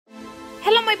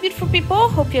Hello my beautiful people,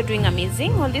 hope you're doing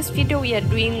amazing. On this video we are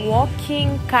doing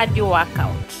walking cardio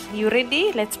workout. You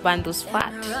ready? Let's burn those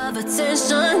fat.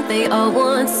 Attention, they all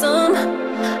want some.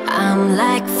 I'm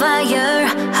like fire,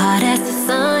 hot as the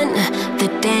sun. The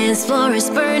dance floor is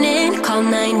burning, call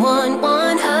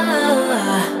 911.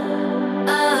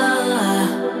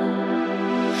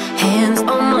 Hands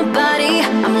on my body,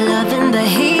 I'm loving the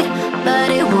heat,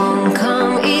 but it won't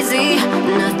come easy,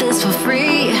 nothing's for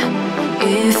free.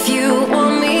 If you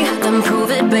want me, then prove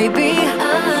it, baby.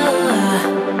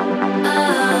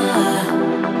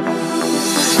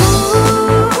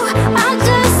 I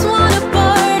just wanna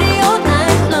party all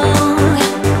night long.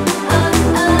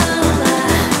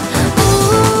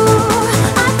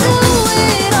 I do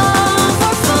it all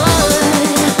for fun.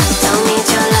 Don't need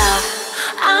your love.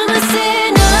 I'm a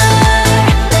sinner,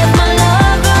 left my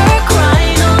lover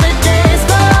crying on the dance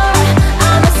floor.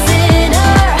 I'm a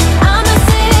sinner,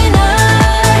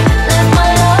 left my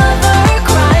lover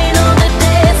crying on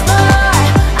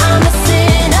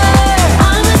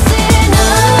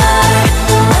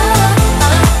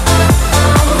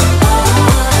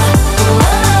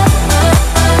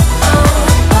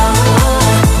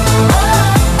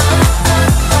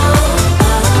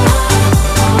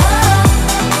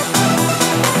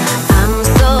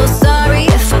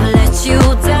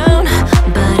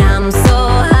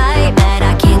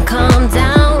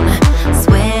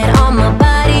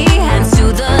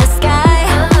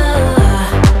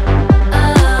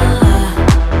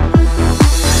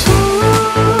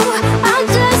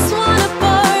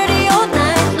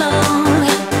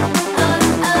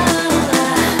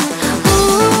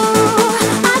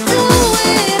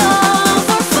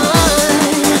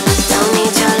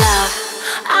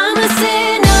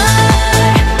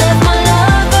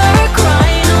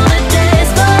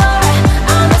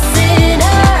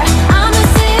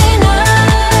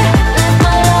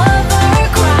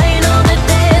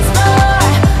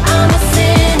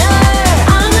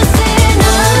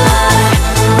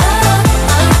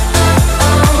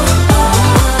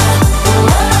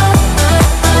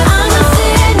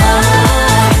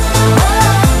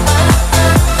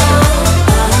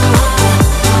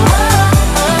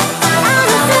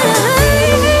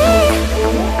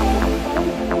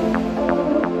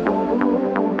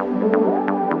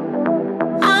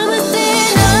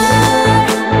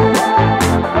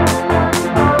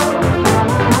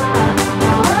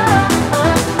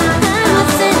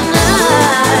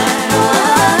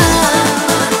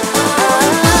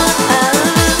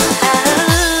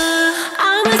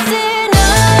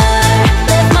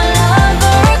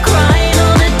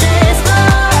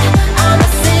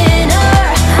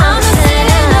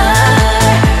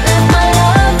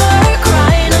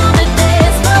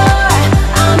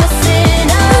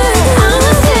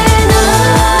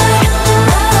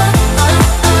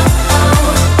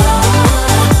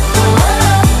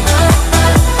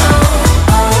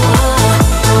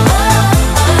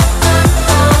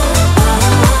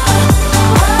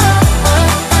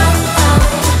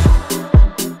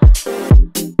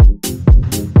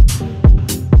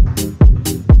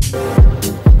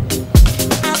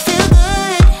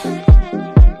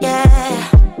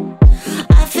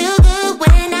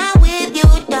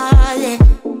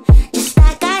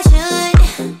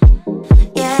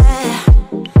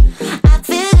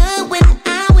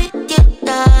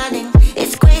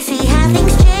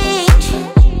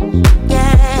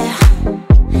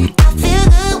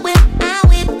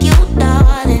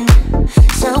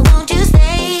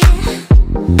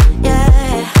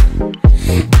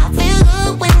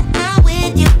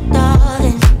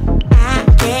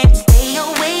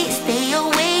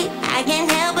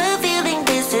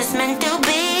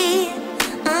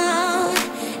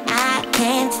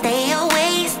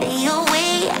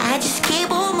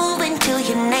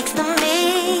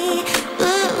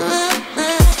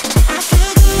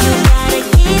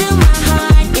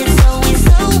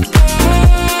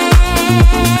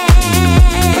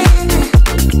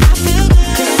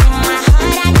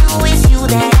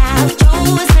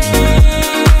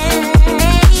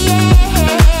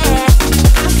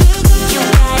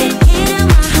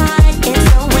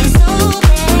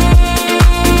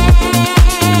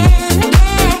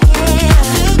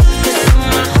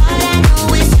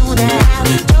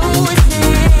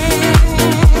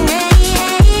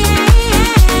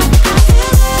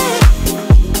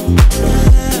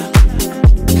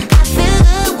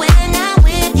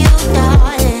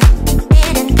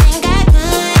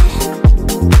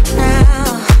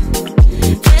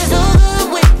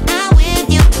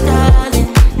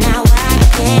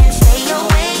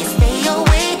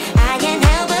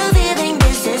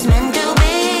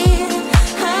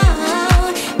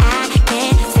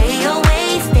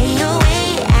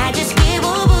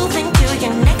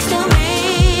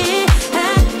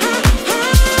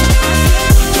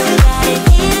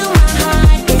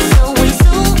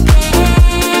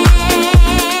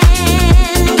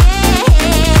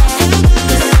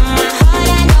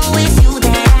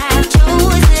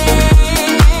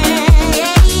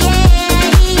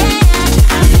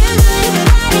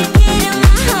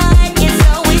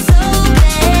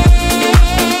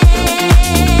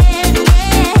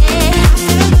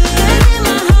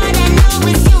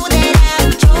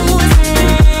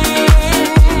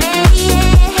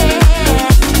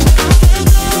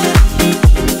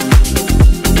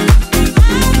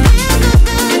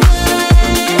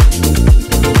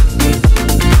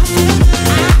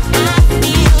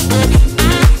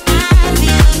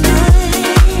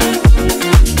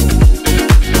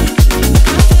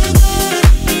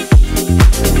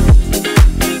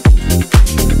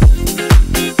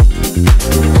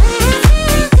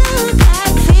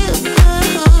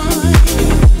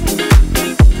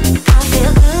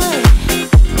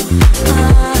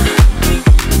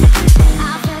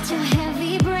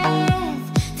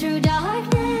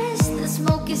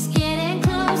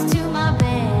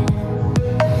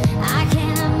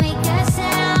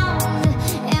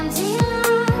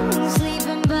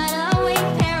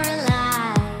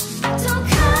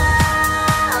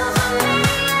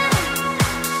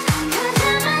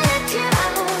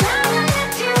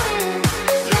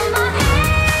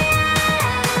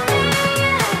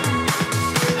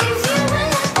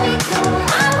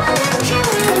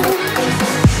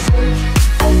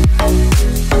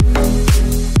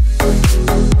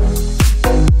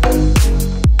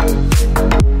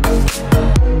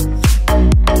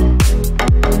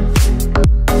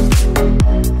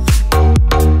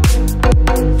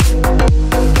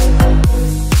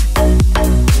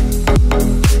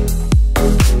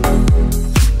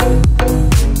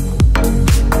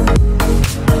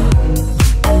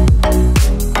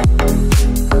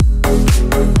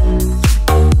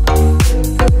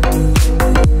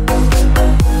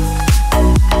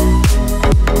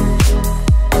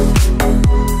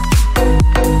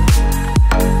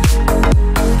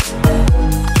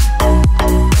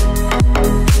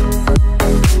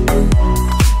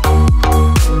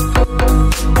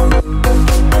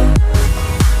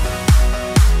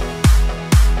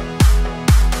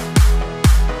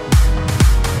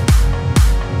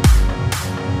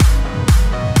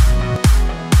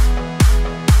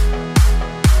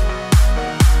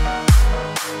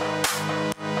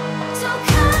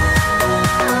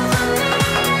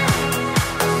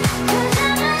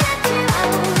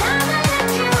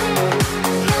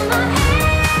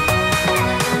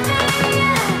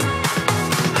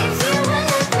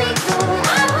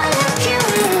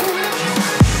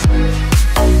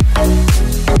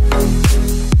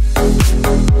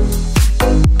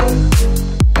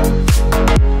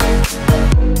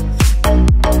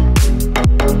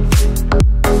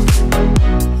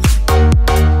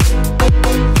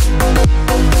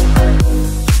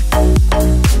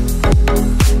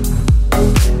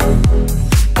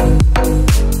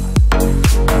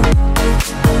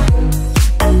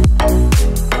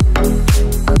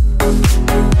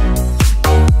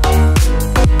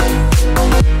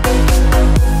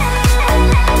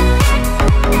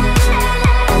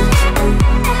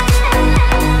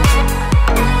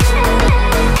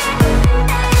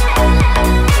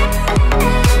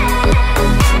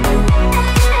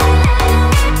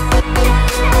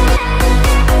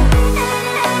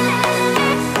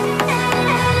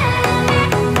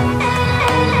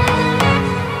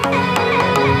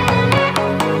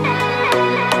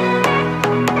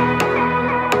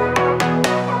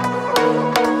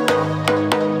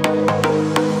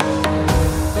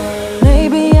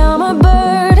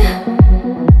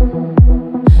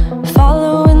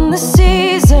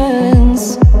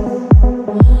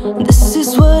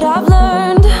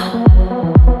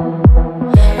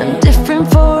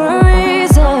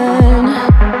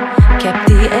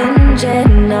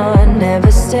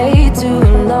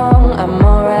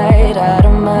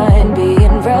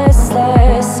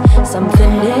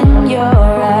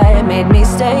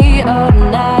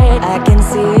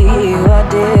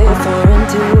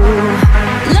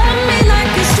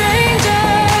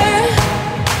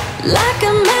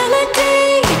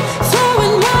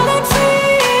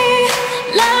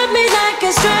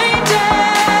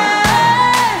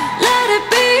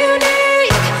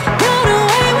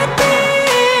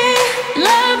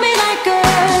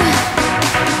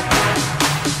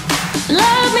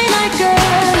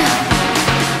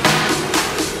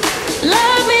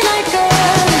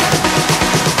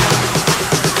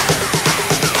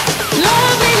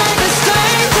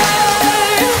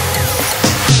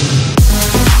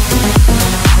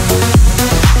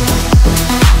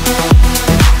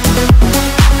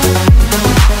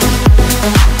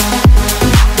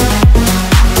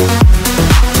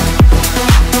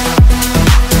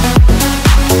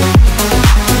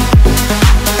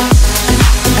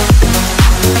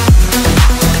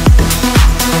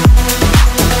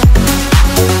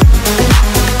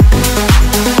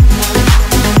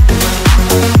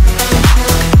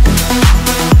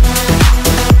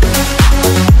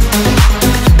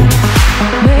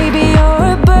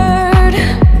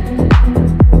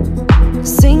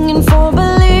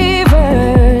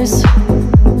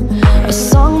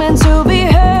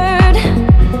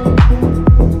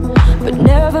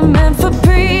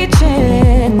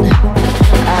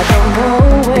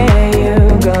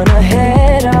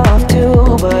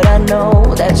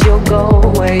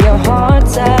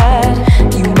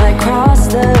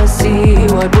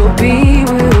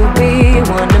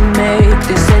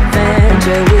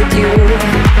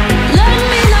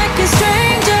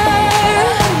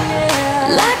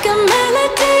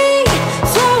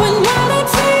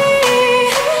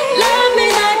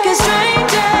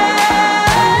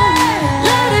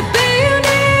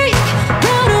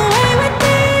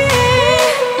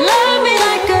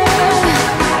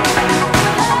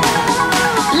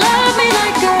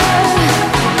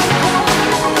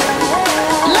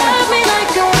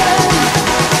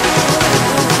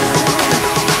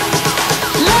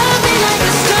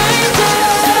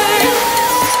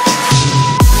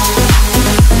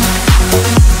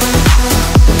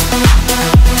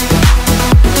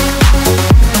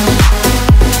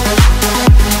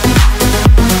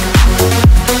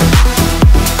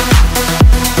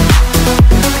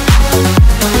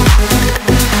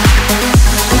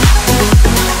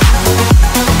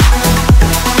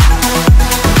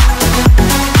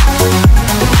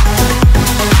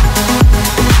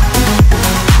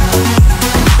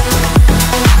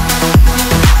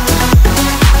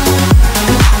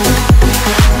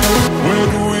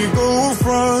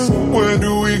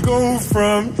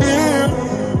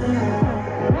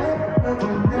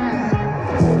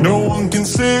No one can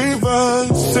save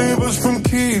us from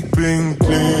keeping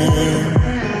clean.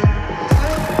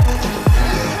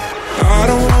 I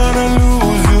don't wanna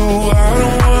lose you, I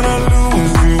don't wanna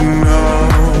lose you now.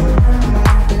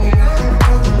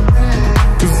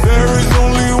 'Cause there is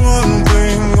only one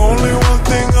thing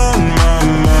on my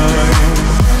mind.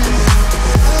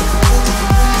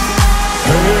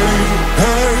 Hey,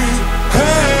 hey,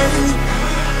 hey,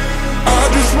 I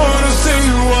just wanna see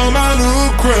you on my new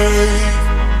grave.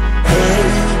 Hey,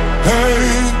 hey,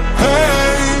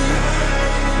 hey,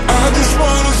 I just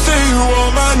wanna see you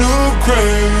on my new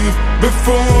grave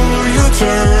before you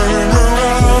turn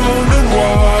around and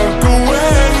walk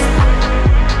away.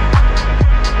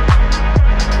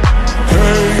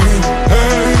 Hey,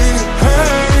 hey,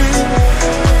 hey,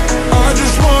 I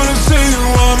just wanna see you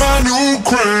on my new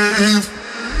grave.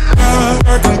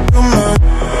 I can do my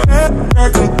own thing. I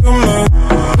can do my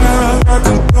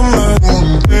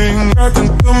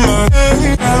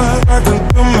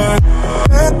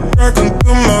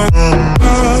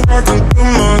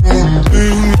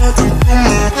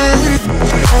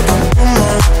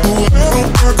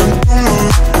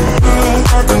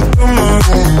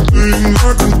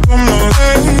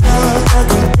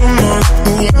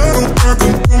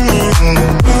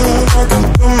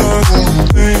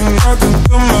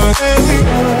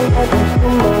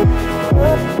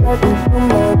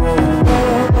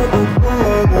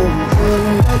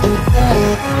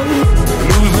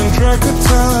losing track of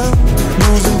time,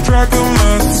 losing track of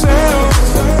myself.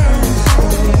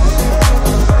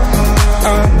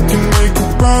 I can make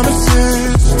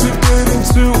promises to get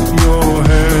into your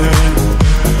head.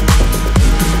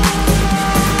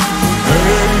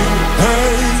 Hey,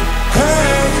 hey,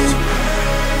 hey,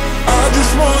 I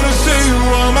just wanna see you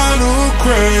on my new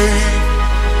grave.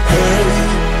 Hey,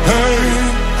 hey,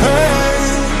 hey,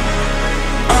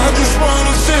 I just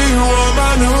wanna see you on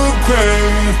my new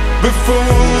grave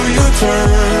before you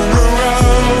turn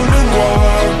around and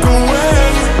walk away.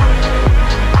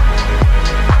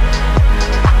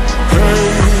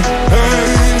 Hey, hey,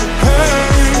 hey,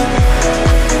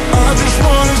 I just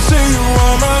wanna see you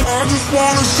on my, I just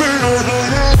wanna see you on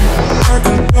my, I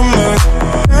can do my,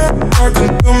 I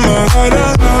can do my,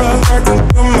 I can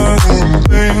do my own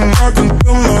thing. I can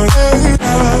do my,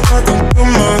 I can do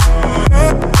my,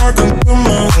 I can do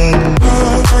my own,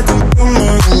 I can do my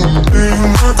own thing.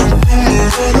 I can do my,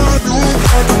 I do,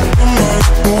 I can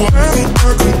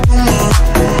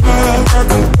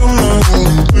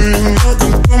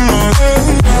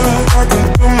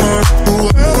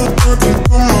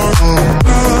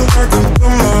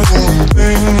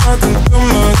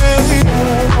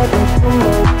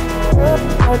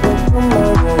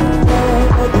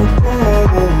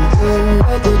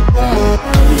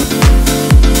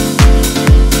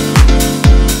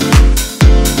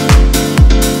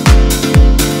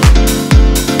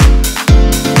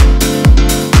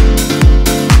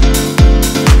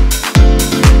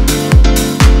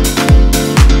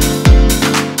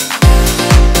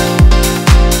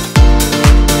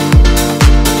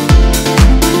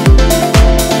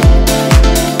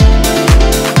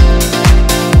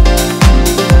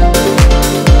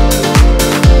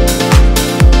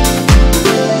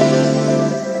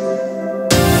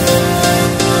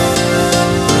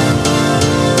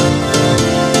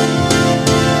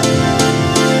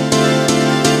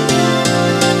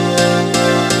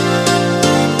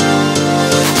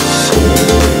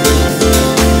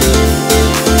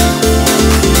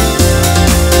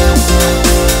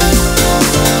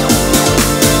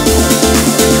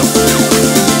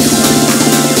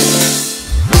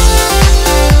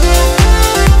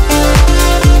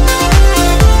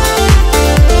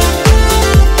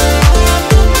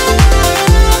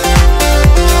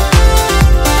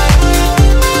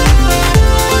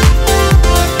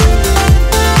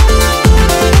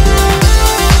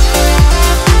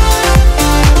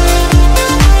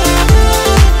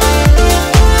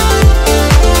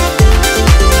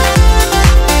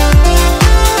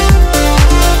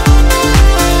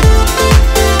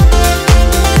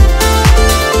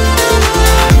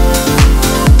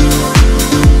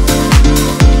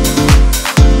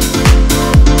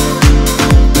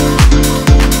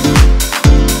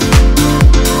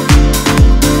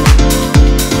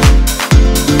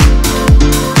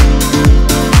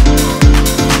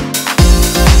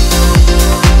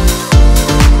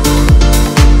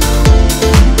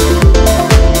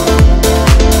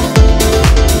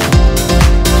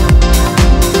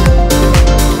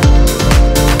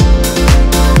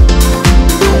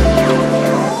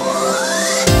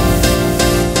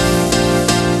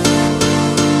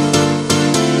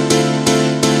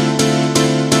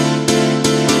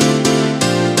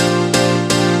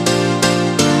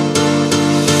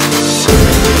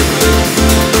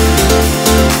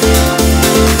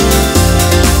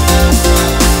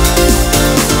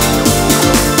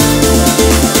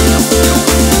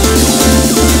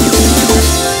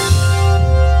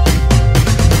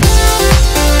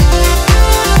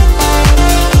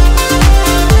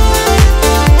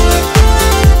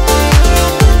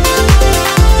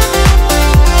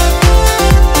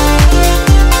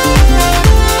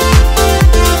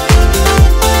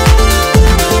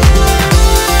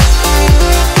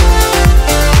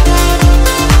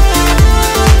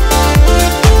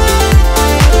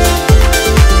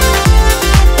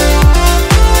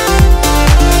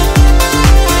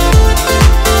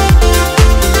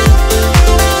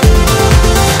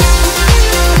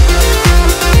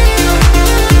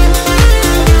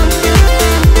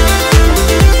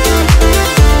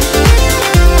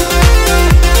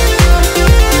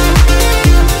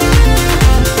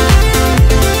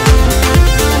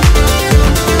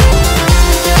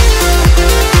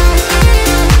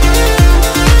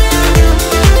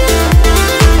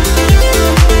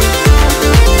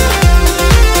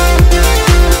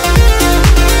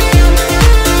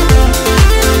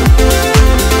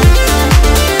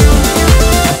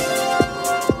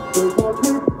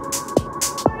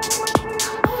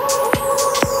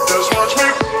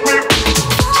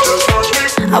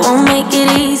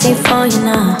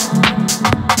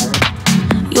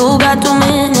You got 2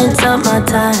 minutes of my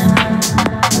time,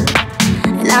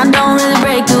 and I don't really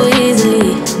break too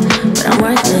easily, but I'm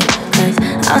worth it, 'cause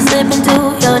I'll slip into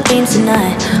your dreams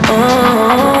tonight.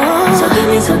 Oh, so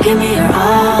give me your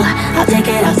all. I'll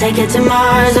take it to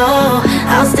Mars. Oh,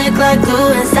 I'll stick like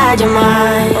glue inside your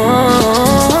mind.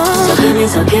 Oh,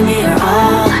 so give me your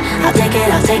all.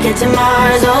 I'll take it to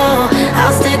Mars. Oh,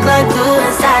 I'll stick like glue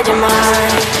inside your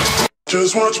mind.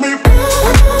 Just watch me.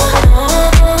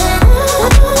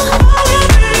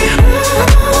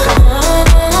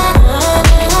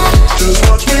 Just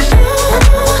watch me.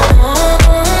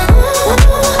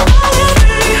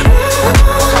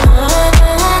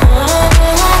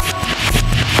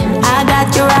 I got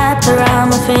you wrapped around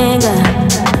my finger,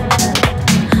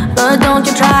 but don't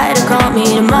you try to call me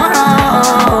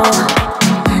tomorrow.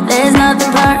 There's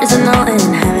nothing personal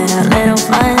in having a little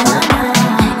fun.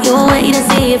 You wait and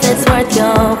see if it's worth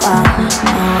your while.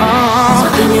 Oh,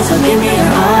 so give me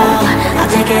your all.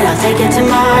 I'll take it to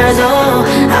Mars. Oh,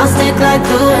 I'll stick like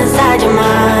glue inside your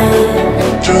mind.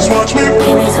 Just watch me.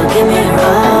 Give me your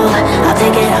all. I'll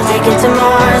take it to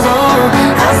Mars. Oh,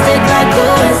 I'll stick like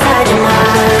glue inside your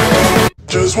mind.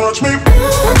 Just watch me.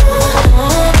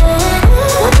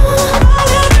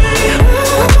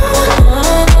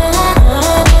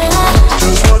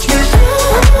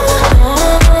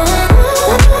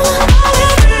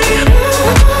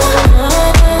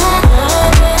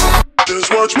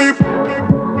 Watch me.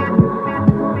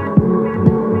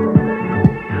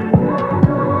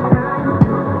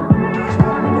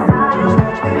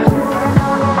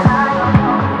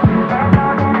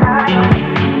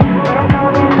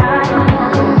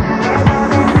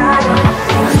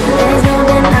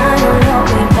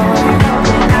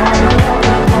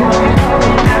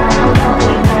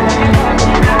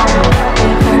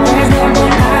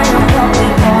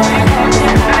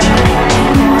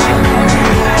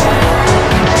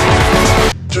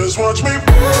 Just watch me.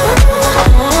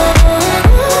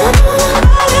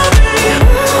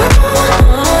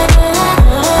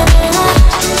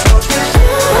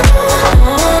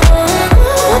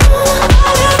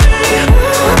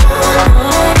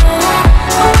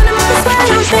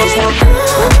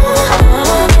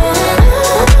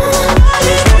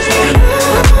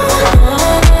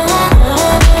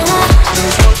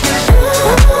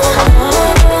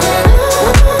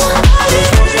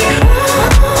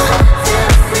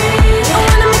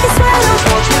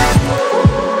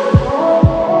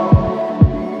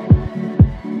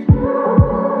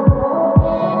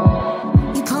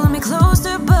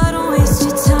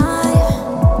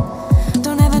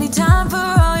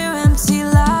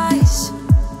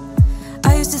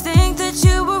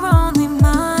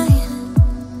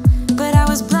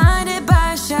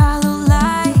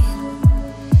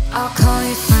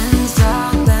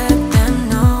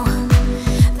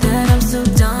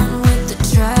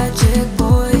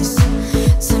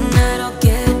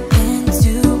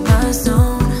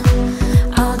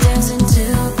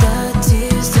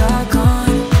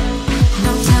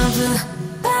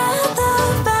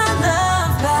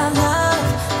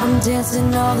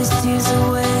 Dancing all these tears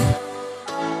away.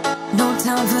 No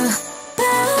time for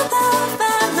bad love,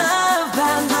 bad love,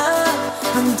 bad love.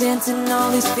 I'm dancing all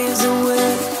these fears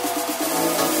away.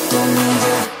 Don't need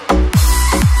you.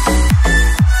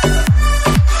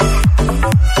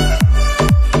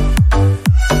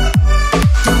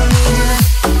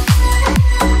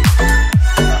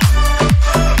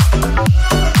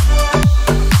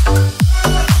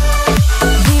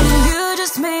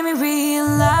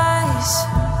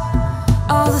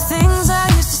 All the things I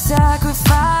used to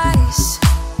sacrifice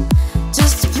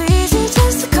just to please you,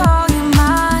 just to call you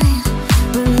mine.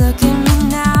 But look at me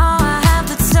now, I have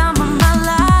the time of my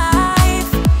life.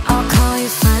 I'll call your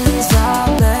friends,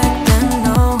 I'll let them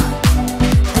know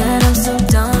that I'm so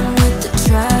done with the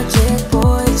tragic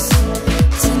boys.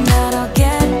 Tonight I'll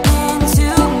get into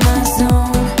my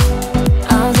zone.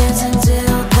 I'll dance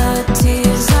until the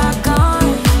tears are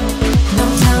gone. No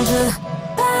time for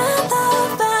bad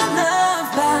love, bad love,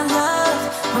 bad love.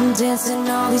 I'm dancing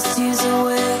all these tears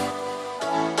away.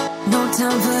 No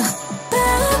time for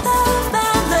bad love,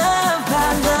 bad love,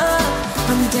 bad love.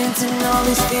 I'm dancing all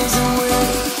these fears away.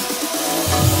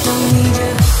 Don't need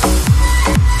you.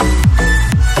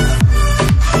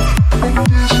 Don't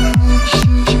need you.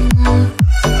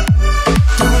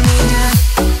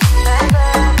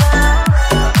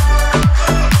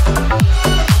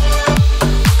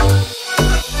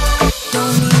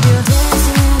 Don't need you.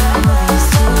 Dancing all these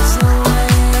tears away.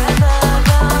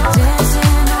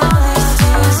 Dancing all these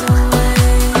tears away.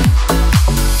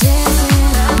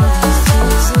 Dancing all these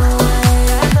tears away.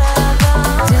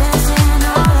 Dancing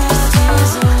all these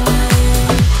tears away.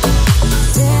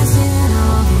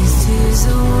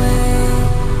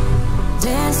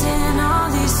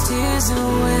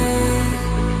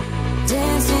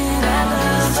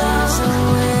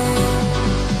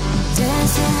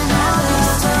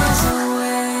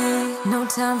 No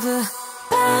time for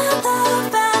bad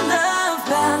love, bad love,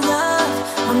 bad love.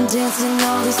 I'm dancing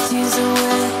all these tears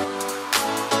away.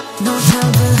 No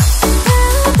time for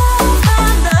bad love,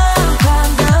 bad love, bad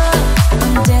love.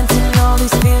 I'm dancing all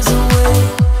these fears away.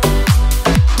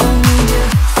 Don't need you.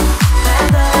 Bad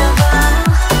love, bad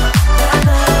love, bad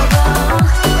love.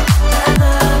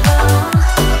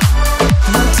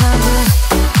 No time for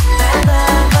bad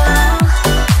love, bad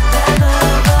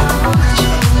love, bad love.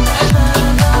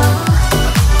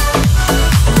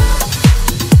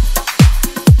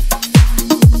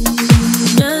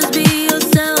 Just be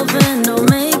yourself and don't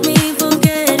make me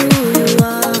forget who you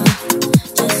are.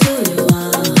 Just who you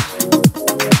are.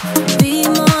 Be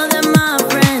more than my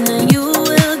friend and you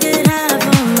will get half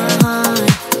of my heart.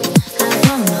 Half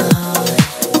of my heart.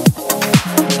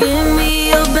 Give me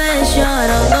your best shot,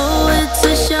 although it's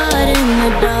a shot in the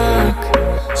dark.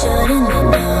 Shot in the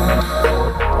dark.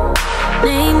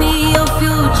 Name me your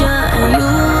future and you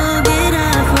will get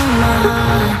half of my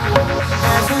heart.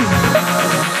 Half of my heart.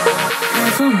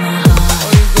 Half of my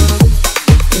heart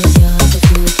is yours if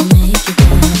you can make it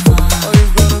that far.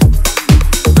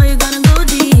 Are you gonna go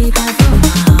deep? Half of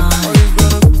my heart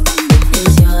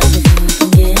is yours if you can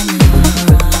get me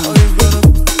around.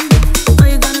 Are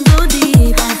you gonna go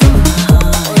deep? Half of my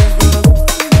heart.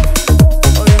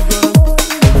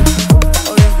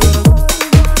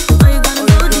 Are you gonna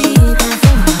go deep? Half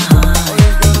of my heart.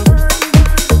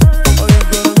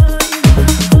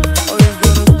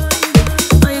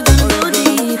 Are you gonna go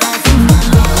deep? Half of my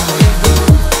heart.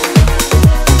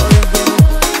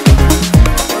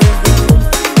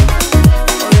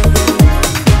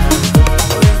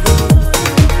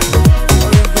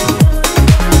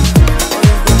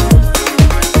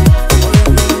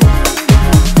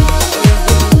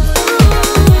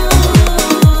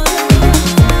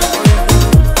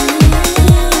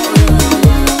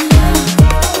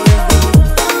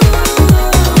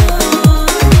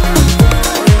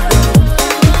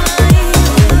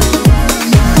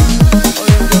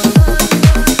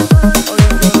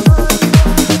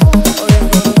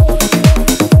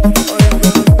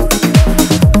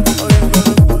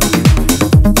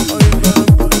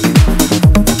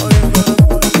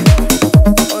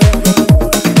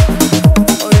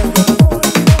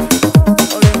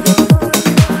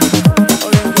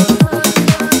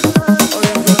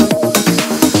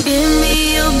 Give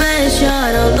me your best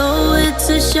shot, although it's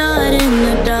a shot in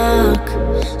the dark.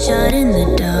 Shot in the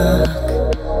dark.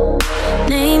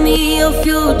 Name me your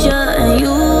future and you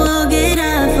will get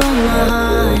half of my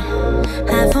heart.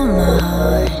 Half of my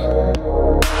heart.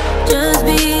 Just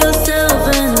be yourself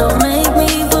and don't make me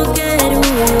forget who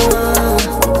you are.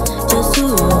 Just who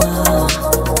you are.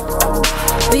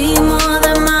 Be more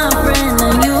than my friend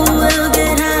and you will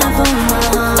get half of my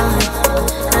heart.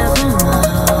 Half of my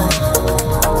heart.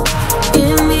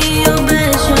 Give me your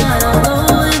best shot,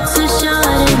 although it's a shot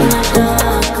in the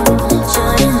dark.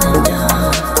 Shot in the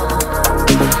dark.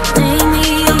 Name me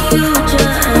your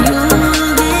future and you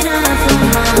will get half of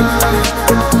my heart.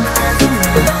 Half of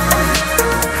my heart.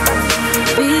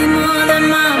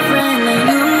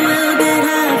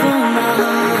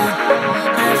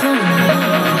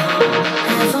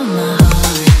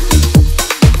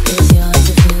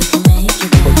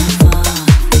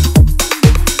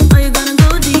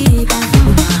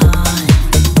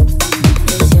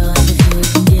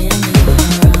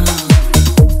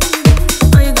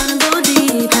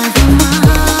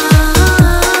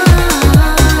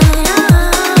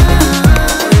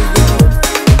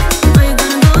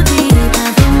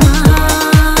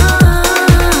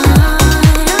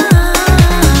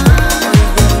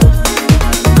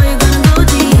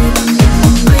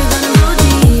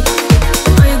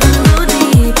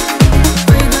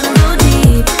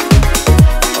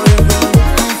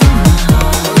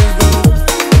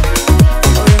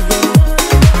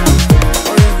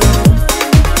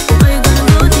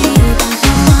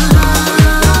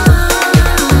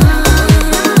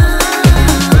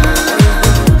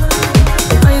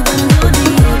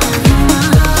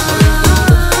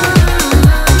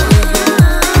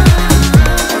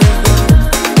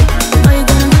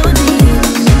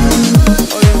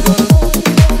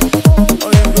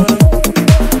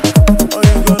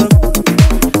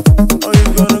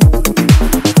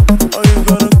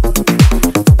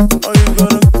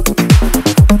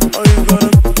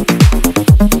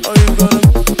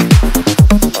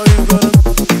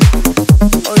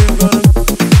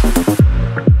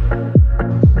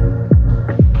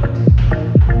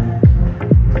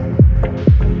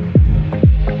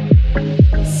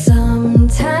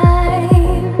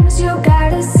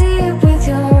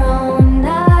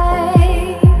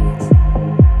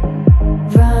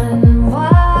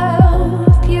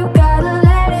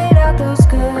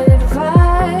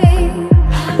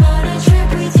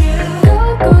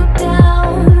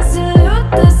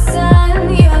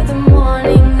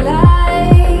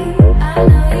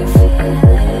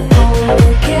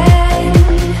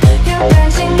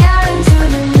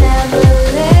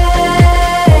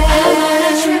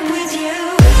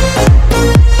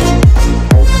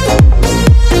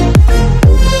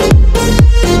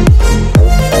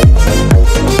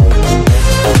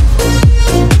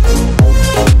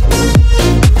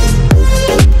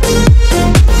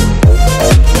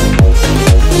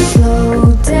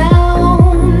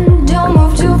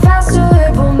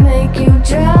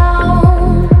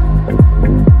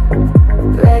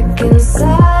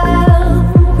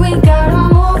 reconcile. We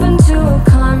gotta move into a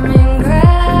common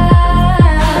ground.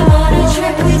 I'm on a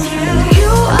trip with you.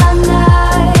 You are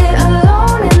not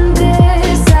alone in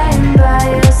this. I'm by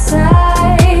your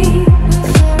side.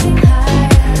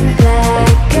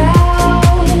 Black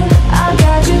out. I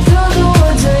got you through the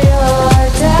woods of your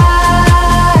time.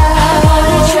 I'm on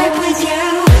a trip with you.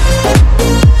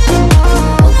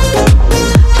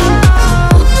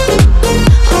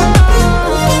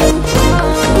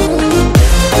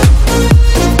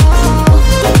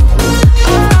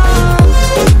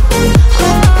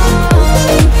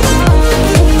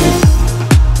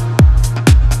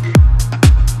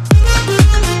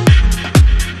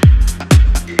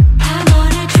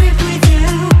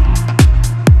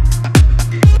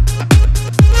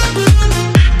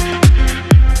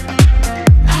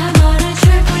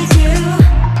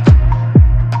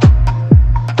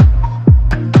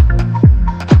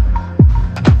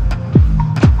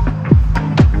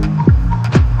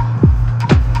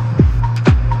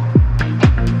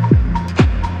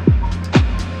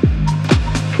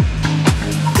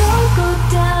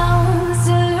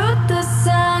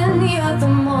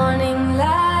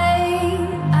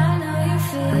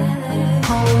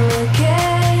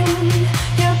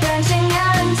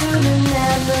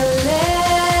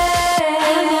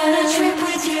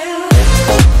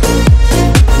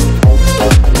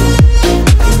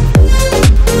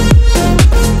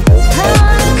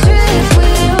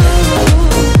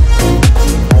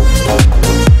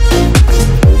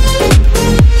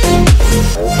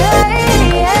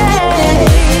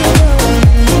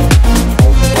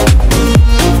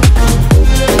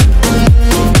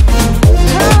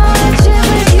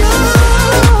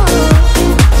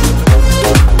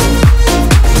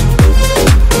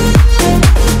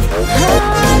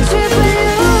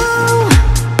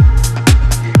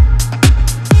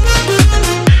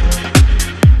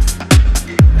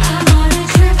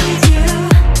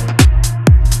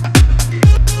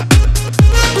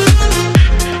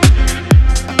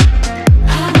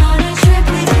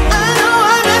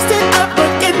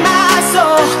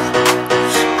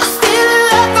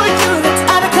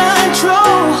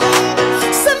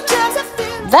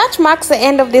 That marks the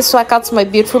end of this workout, my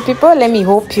beautiful people. Let me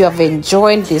hope you have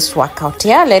enjoyed this workout.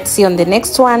 Yeah, let's see on the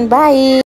next one. Bye.